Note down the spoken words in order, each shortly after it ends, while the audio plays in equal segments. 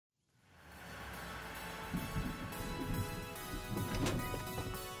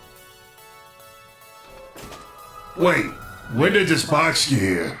Wait, when did this box get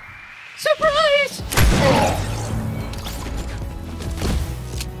here? Surprise! Oh.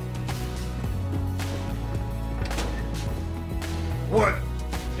 What?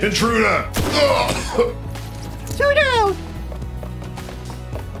 Intruder! Oh. Two down!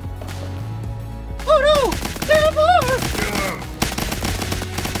 Oh no! There are more!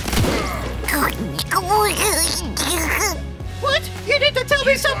 What? You need to tell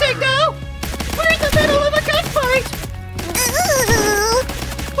me something now? We're in the middle of a gunfight!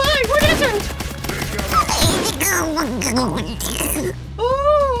 Why? What is it?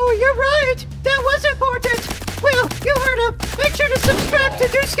 Oh, you're right! That was important! Well, you heard him! Make sure to subscribe to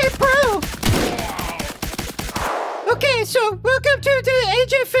NewScapePro! Okay, so welcome to the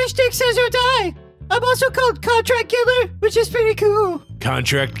Agent FISHSTICK Says or Die! I'm also called Contract Killer, which is pretty cool.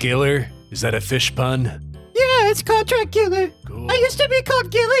 Contract Killer? Is that a fish pun? Yeah, it's Contract Killer. Cool. I used to be called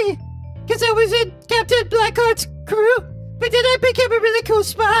Gilly, because I was in Captain Blackheart's crew, but then I became a really cool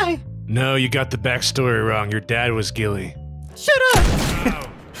spy. No, you got the backstory wrong. Your dad was Gilly. Shut up!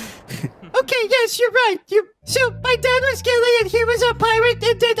 Okay, yes, you're right. So my dad was Gilly and he was a pirate,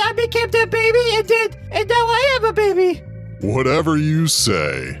 and then I became the baby, and now I have a baby. Whatever you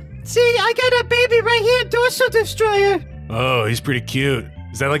say. See, I got a baby right here, Dorsal Destroyer. Oh, he's pretty cute.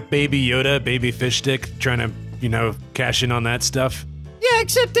 Is that like Baby Yoda, Baby FISHSTICK, trying to, you know, cash in on that stuff? Yeah,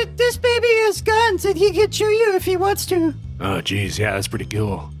 except that this baby has guns and he can shoot you if he wants to. Oh, geez, yeah, that's pretty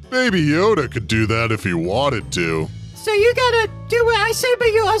cool. Baby Yoda could do that if he wanted to. So you gotta do what I say, but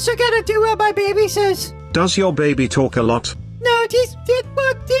you also gotta do what my baby says. Does your baby talk a lot? No, he's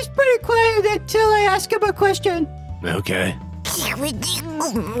pretty quiet until I ask him a question. Okay.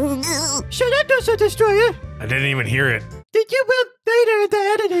 Shut up, Dorsal Destroyer. I didn't even hear it. Did you will later in the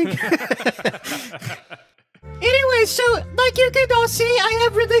editing? Anyway, so like you can all see, I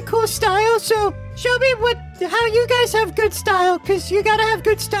have really cool style. So show me how you guys have good style, because you gotta have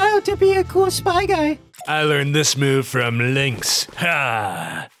good style to be a cool spy guy. I learned this move from Lynx.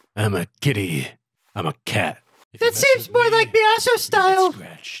 Ha! I'm a kitty. I'm a cat. That seems more like Miyaso style.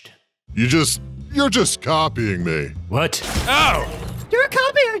 Scratched. You're just copying me. What? Oh! You're a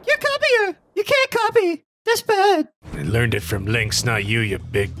copier. You're a copier. You can't copy. That's bad. I learned it from Lynx, not you, you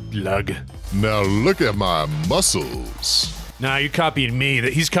big lug. Now look at my muscles. Nah, you're copying me.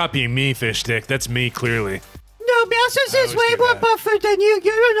 He's copying me, FISHSTICK. That's me, clearly. No, Miyaso's is way more buffer than you.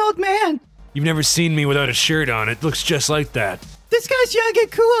 You're an old man. You've never seen me without a shirt on. It looks just like that. This guy's young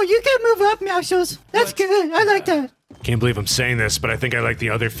and cool. You can move up, Miyaso's. That's good. I like that. Can't believe I'm saying this, but I think I like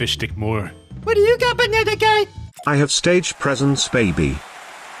the other FISHSTICK more. What do you got, banana guy? I have stage presence, baby.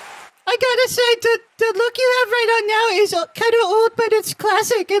 I gotta say, the look you have right on now is kind of old, but it's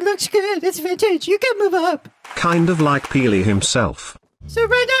classic. It looks good. It's vintage. You can move up. Kind of like Peely himself. So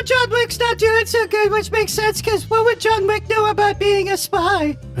right now, John Wick's not doing so good, which makes sense, because what would John Wick know about being a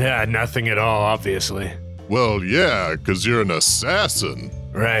spy? Yeah, nothing at all, obviously. Well, yeah, 'cause you're an assassin.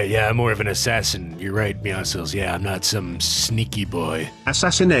 Right, yeah, I'm more of an assassin. You're right, Miyasos. Yeah, I'm not some sneaky boy.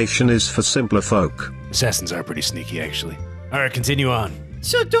 Assassination is for simpler folk. Assassins are pretty sneaky, actually. Alright, continue on.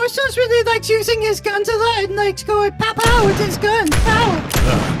 So Dorsos really likes using his guns a lot and likes going pow pow with his guns.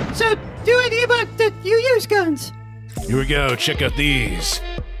 Pow! So do it, Eva, that you use guns. Here we go, check out these.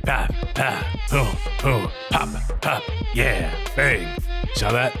 Pop, pop, oh, oh, pop, pop, yeah, bang.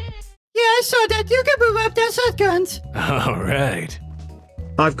 Saw that? Yeah, I saw that. You can move up. That's not guns. Alright.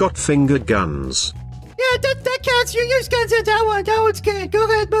 I've got finger guns. Yeah, that counts. You use guns in that one. That one's good. Go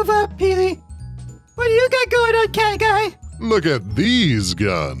ahead, move up, Peely. What do you got going on, cat guy? Look at these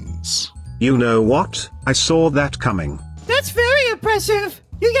guns. You know what? I saw that coming. That's very impressive.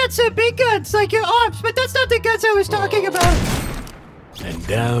 You got some big guns, like your arms, but that's not the guns I was talking about. And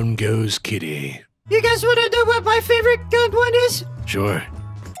down goes Kitty. You guys want to know what my favorite gun one is? Sure.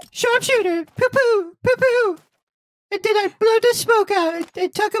 Sharpshooter. Poo-poo. Poo-poo. And then I blow the smoke out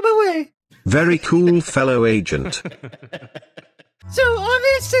and tuck him away. Very cool, fellow agent. So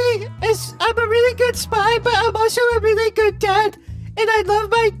obviously, I'm a really good spy, but I'm also a really good dad, and I love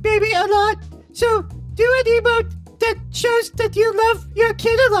my baby a lot. So do an emote that shows that you love your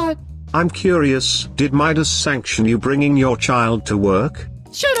kid a lot. I'm curious, did Midas sanction you bringing your child to work?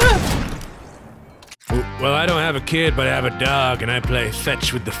 Shut up! Well, I don't have a kid, but I have a dog, and I play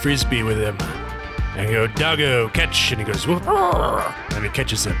fetch with the frisbee with him. And I go, doggo, catch, and he goes, whoop, and he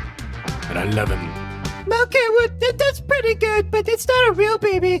catches him. And I love him. Okay, well, that's pretty good, but it's not a real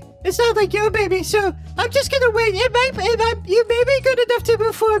baby. It's not like your baby, so I'm just gonna wait. You may be good enough to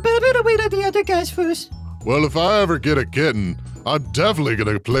move forward, but I'm gonna wait on the other guys first. Well, if I ever get a kitten, I'm definitely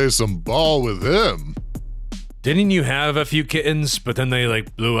gonna play some ball with him. Didn't you have a few kittens, but then they,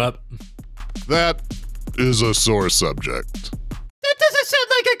 like, blew up? That is a sore subject. That doesn't sound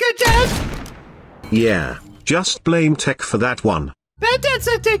like a good dad. Yeah, just blame tech for that one. Bad dads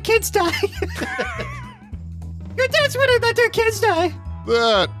let their kids die. Good dads wouldn't let their kids die.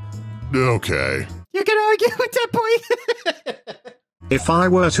 Okay. You can argue with that point. If I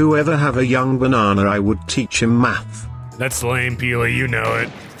were to ever have a young banana, I would teach him math. That's lame, Peely. You know it.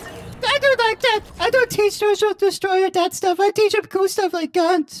 I don't like that. I don't teach Social Destroyer that stuff. I teach him cool stuff like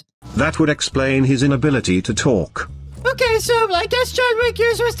guns. That would explain his inability to talk. Okay, so I guess John Wick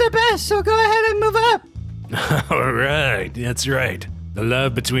yours was the best, so go ahead and move up. All right, that's right. The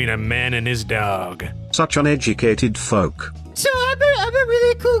love between a man and his dog. Such uneducated folk. So I'm a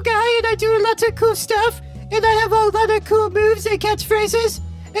really cool guy, and I do lots of cool stuff, and I have a lot of cool moves and catchphrases.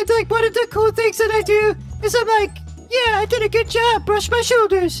 And like one of the cool things that I do is I'm like, yeah, I did a good job, brush my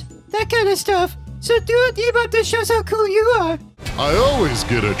shoulders, that kind of stuff. So do an emote that shows how cool you are. I always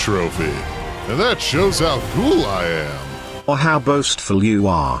get a trophy, and that shows how cool I am. Or how boastful you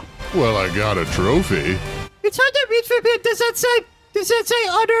are. Well, I got a trophy. It's hard to read from it. Does that say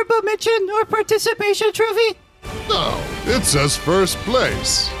honorable mention or participation trophy? No, it says first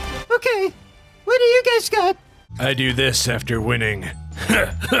place. Okay, what do you guys got? I do this after winning.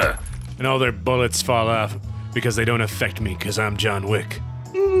 And all their bullets fall off because they don't affect me because I'm John Wick.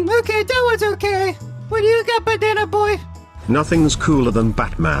 Okay, that one's okay. What do you got, Banana Boy? Nothing's cooler than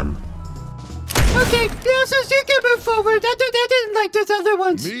Batman. Okay, yeah, so you can move forward. I didn't like those other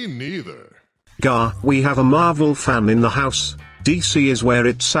ones. Me neither. Gar, we have a Marvel fan in the house. DC is where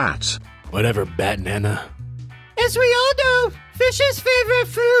it's at. Whatever, Batnana. As we all know, Fish's favorite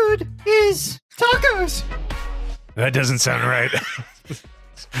food is tacos. That doesn't sound right.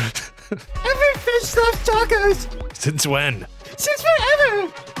 Every fish loves tacos. Since when? Since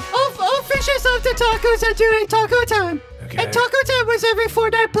forever. All fishes love the tacos during taco time. Okay. And taco time was every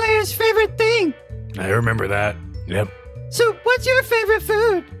Fortnite player's favorite thing. I remember that. Yep. So, what's your favorite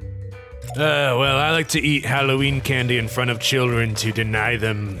food? Well, I like to eat Halloween candy in front of children to deny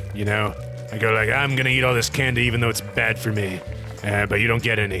them, you know? I go like, I'm gonna eat all this candy even though it's bad for me. But you don't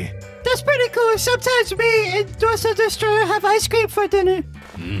get any. That's pretty cool. Sometimes me and Dorsal Destroyer have ice cream for dinner.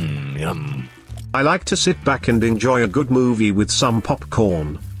 Yum. I like to sit back and enjoy a good movie with some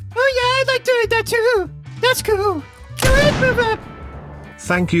popcorn. Oh yeah, I like doing that too. That's cool. Go ahead, move up.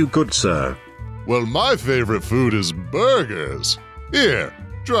 Thank you, good sir. Well, my favorite food is burgers. Here,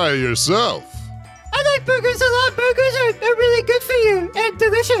 try it yourself. I like burgers a lot. Burgers are really good for you and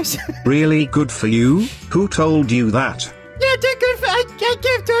delicious. Really good for you? Who told you that? Yeah, they're good for. I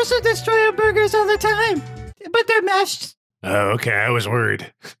give Dorsal Destroyer burgers all the time, but they're mashed. Oh, okay, I was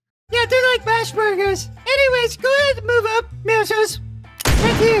worried. Yeah, they're like mashed burgers. Anyways, go ahead and move up, Mouses.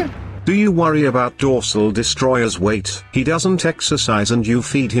 Right here. Do you worry about Dorsal Destroyer's weight? He doesn't exercise and you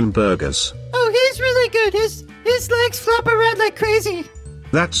feed him burgers. Oh, he's really good. His legs flop around like crazy.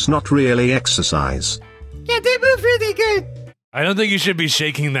 That's not really exercise. Yeah, they move really good. I don't think you should be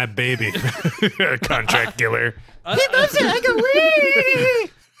shaking that baby. Contract killer. He loves it. I go, wee!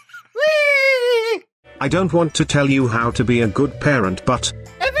 Wee! I don't want to tell you how to be a good parent, but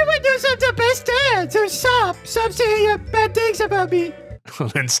Everyone knows I'm the best dad, so stop saying bad things about me. Well,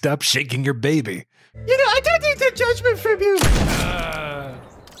 then stop shaking your baby. You know, I don't need the judgment from you.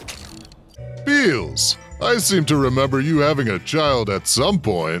 Beals, I seem to remember you having a child at some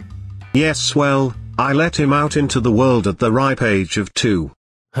point. yes, well, I let him out into the world at the ripe age of 2.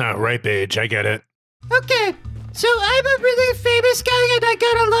 Huh, ripe age, I get it. Okay, so I'm a really famous guy and I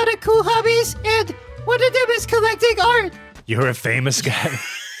got a lot of cool hobbies, and one of them is collecting art. You're a famous guy?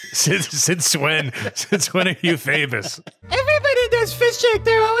 Since when? Since when are you famous? Everybody knows FISHSTICK.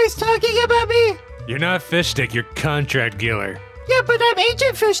 They're always talking about me. You're not FISHSTICK, you're Contract Killer. Yeah, but I'm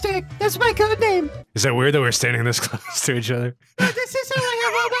Agent FISHSTICK. That's my code name. Is that weird that we're standing this close to each other? Yeah, this is how I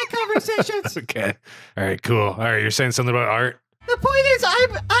have all my conversations. Okay. Alright, cool. Alright, you're saying something about art? The point is,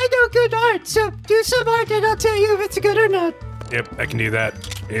 I know good art, so do some art and I'll tell you if it's good or not. Yep, I can do that.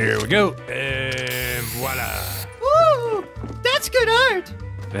 Here we go. And voila. Ooh, that's good art.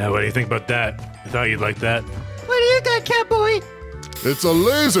 What do you think about that? I thought you'd like that. What do you got, Catboy? It's a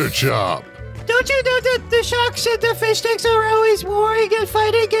laser chop. Don't you know that the sharks and the fish sticks are always warring and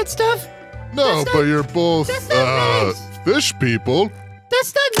fighting and stuff? No, but you're both, that's not nice. fish people.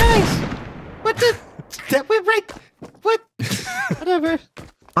 That's not nice. What the? That went right. What? Whatever.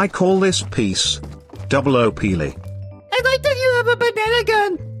 I call this piece Double O Peely. I like that you have a banana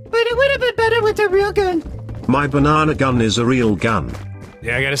gun, but it would have been better with a real gun. My banana gun is a real gun.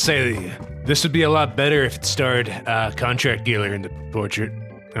 Yeah, I gotta say, this would be a lot better if it starred Contract Killer in the portrait.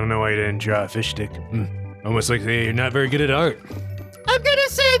 I don't know why you didn't draw a fish stick. Almost like you're not very good at art. I'm gonna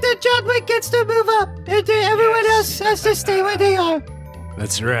say that John Wick gets to move up, and everyone else has to stay where they are.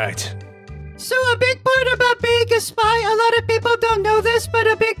 That's right. So a big part about being a spy, a lot of people don't know this, but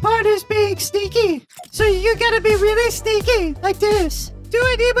a big part is being sneaky. So you gotta be really sneaky, like this. Do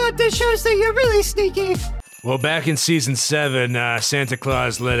an emote that shows that you're really sneaky. Well, back in season 7, Santa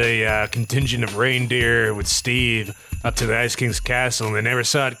Claus led a contingent of reindeer with Steve up to the Ice King's castle, and they never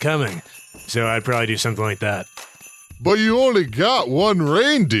saw it coming. So I'd probably do something like that. But you only got one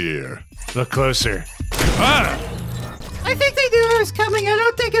reindeer. Look closer. Ah! I think they knew it was coming. I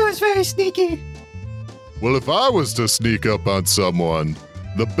don't think it was very sneaky. Well, if I was to sneak up on someone,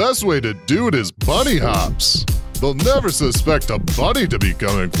 the best way to do it is bunny hops. They'll never suspect a bunny to be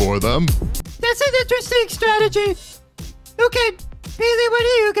coming for them. That's an interesting strategy. Okay, Haley, what do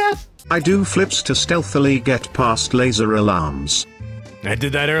you got? I do flips to stealthily get past laser alarms. I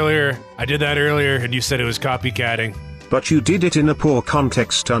did that earlier, and you said it was copycatting. But you did it in a poor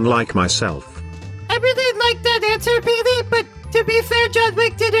context, unlike myself. I really like that answer, Haley, but to be fair, John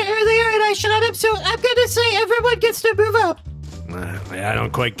Wick did it earlier and I shot him, so I'm gonna say everyone gets to move up. I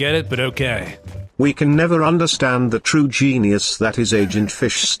don't quite get it, but okay. We can never understand the true genius that is Agent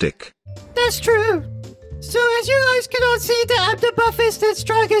FISHSTICK. That's true. So as you guys can all see, that I'm the buffest and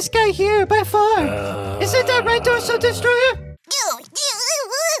strongest guy here by far. Isn't that right, Dorsal Destroyer?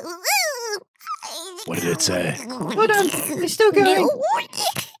 What did it say? Hold on, it's still going.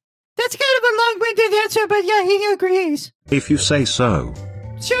 That's kind of a long-winded answer, but yeah, he agrees. If you say so.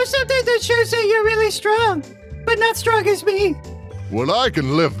 Show something that shows that you're really strong, but not strong as me. Well, I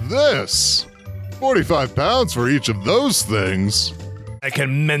can lift this. 45 pounds for each of those things. I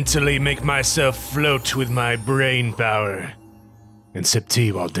can mentally make myself float with my brain power. And sip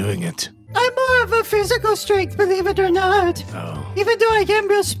tea while doing it. I'm more of a physical strength, believe it or not. Oh. Even though I am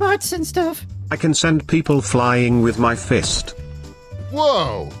real smarts and stuff. I can send people flying with my fist.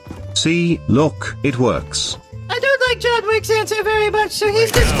 Whoa! See, look, it works. I don't like John Wick's answer very much, so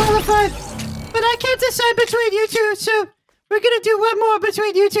he's disqualified. But I can't decide between you two, so we're gonna do one more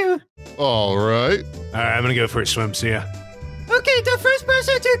between you two. All right. Alright, I'm gonna go for a swim, see ya. Okay, the first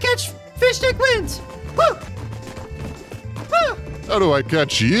person to catch fish stick wins. Woo! Woo! How do I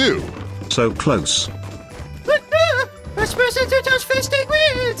catch you? So close. First person to touch fish stick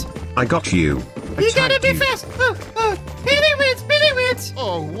wins. I got you. You gotta be fast. Billy wins. Billy wins.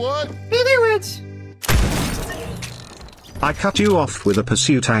 Oh, what? Billy wins. I cut you off with a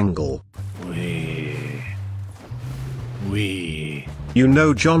pursuit angle. We. You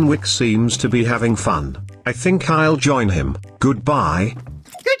know John Wick seems to be having fun. I think I'll join him. Goodbye.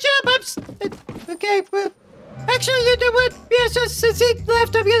 Good job, okay, well, actually, you know what? Yeah, so since he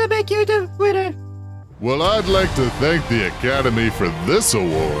left, I'm gonna make you the winner. Well, I'd like to thank the Academy for this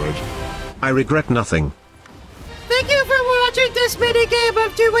award. I regret nothing. Thank you for watching this minigame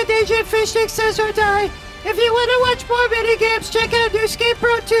of Do What Agent FISHSTICK Says or Die. If you want to watch more minigames, check out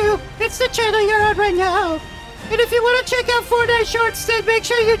NewScapePro 2. It's the channel you're on right now. And if you want to check out Fortnite shorts, then make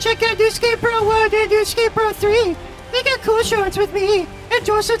sure you check out NewScapePro 1 and NewScapePro 3. They got cool shorts with me and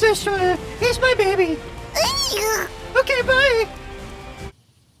Dorsal Destroyer. He's my baby.